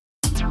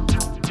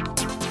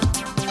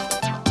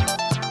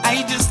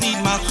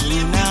need my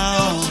crew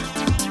now.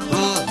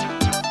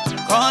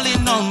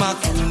 Calling on my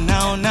crew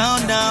now.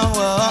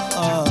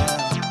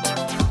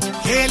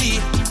 Haley,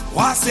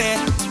 what's it?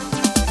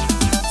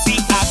 See,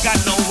 I got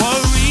no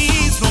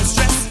worries, no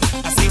stress.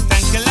 I say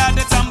thank you, Lord,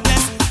 that I'm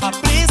blessed. I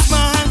place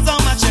my hands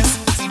on my chest.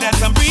 See that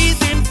I'm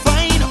breathing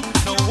fine.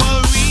 No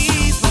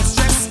worries, no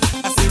stress.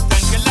 I say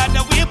thank you, Lord,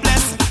 that we're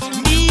blessed.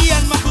 Me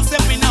and my crew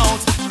stepping out.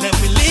 Let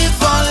me live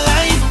our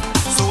life.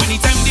 So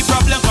anytime the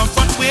problem come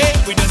front way,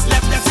 we just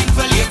left that thing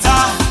for later.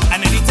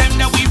 And anytime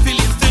that we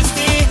feeling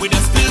thirsty, we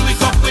just fill we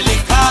cup with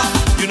liquor.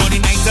 You know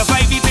the 9 to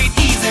 5 it ain't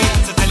easy.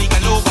 So tell you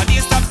over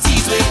there stop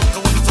tease way.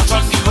 So when we touch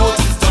on the road,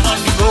 things done on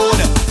the road.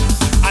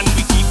 And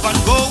we keep on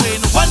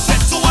going, one step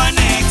to our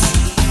next.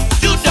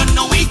 You don't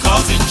know we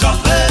causing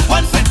trouble.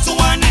 One step to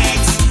our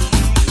next.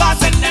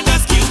 Bartender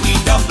just give we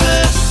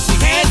double. We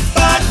head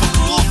bad, we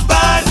groove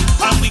bad,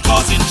 and we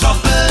causing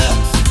trouble.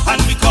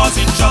 And we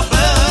causing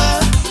trouble.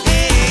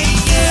 Hey,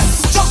 yeah.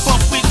 Jump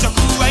up with your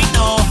crew right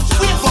now.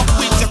 Wave up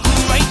with your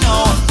crew right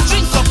now.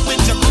 Drink up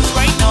with your crew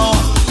right now.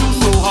 You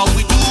know how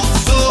we do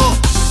so.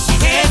 We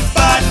head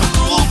bad, we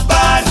groove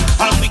bad,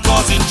 and we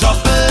causing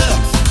trouble.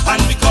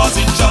 And we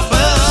causing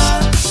trouble.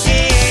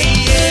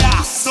 Hey,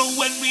 yeah. So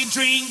when we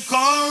drink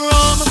our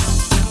rum,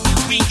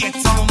 we get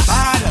on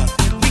bad.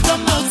 We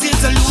come out here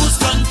to lose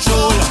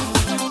control.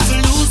 To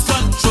lose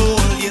control.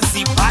 You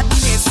see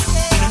badness,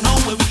 we don't know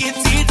where we get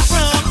it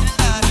from.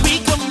 We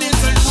come here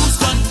to lose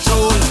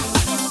control.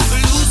 To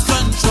lose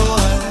control.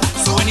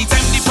 So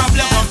anytime the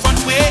problem come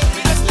front way,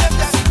 we just left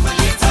that thing for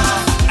later.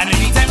 And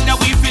anytime that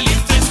we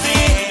feeling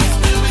thirsty,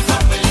 we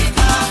come for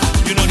later.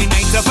 You know the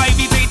 9 to 5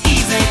 it ain't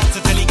easy. So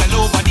tell you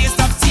girl over there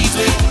stop tease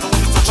way. So when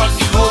we touch on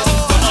the road,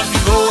 things done on the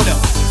road.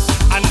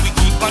 And we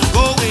keep on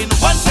going,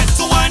 one step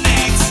to our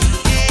next.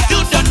 You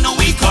don't know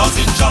we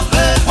causing trouble.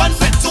 One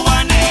step to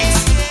our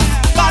next.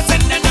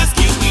 Bartender just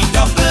give we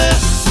double.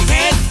 We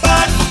head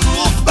bad, we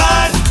groove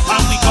bad,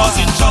 and we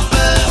causing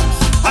trouble.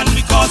 And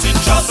we causing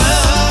trouble.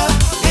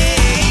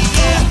 Hey,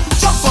 yeah.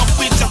 Jump up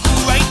with your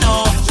crew right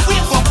now.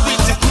 Wave up with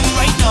your crew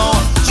right now.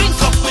 Drink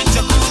up with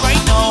your crew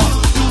right now.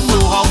 You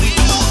know how we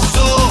do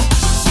so.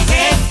 We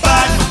head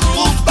bad, we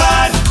groove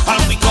bad,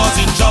 and we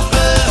causing trouble.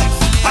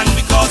 And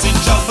we causing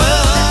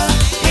trouble.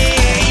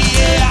 Hey,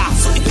 yeah.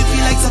 So if you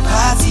feel like it's a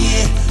party,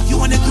 yeah, you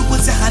want a group,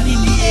 put your hand in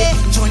the air.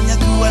 Join your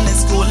crew and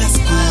let's go, let's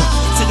go.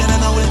 Together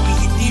now let me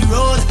hit the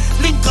road.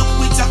 Link up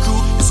with your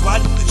crew,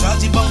 squad, we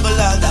charge the bumble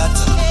all that.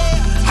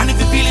 And if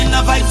you're feeling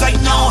the vibes right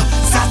now,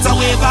 start to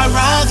wave a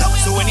rag.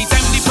 So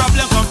anytime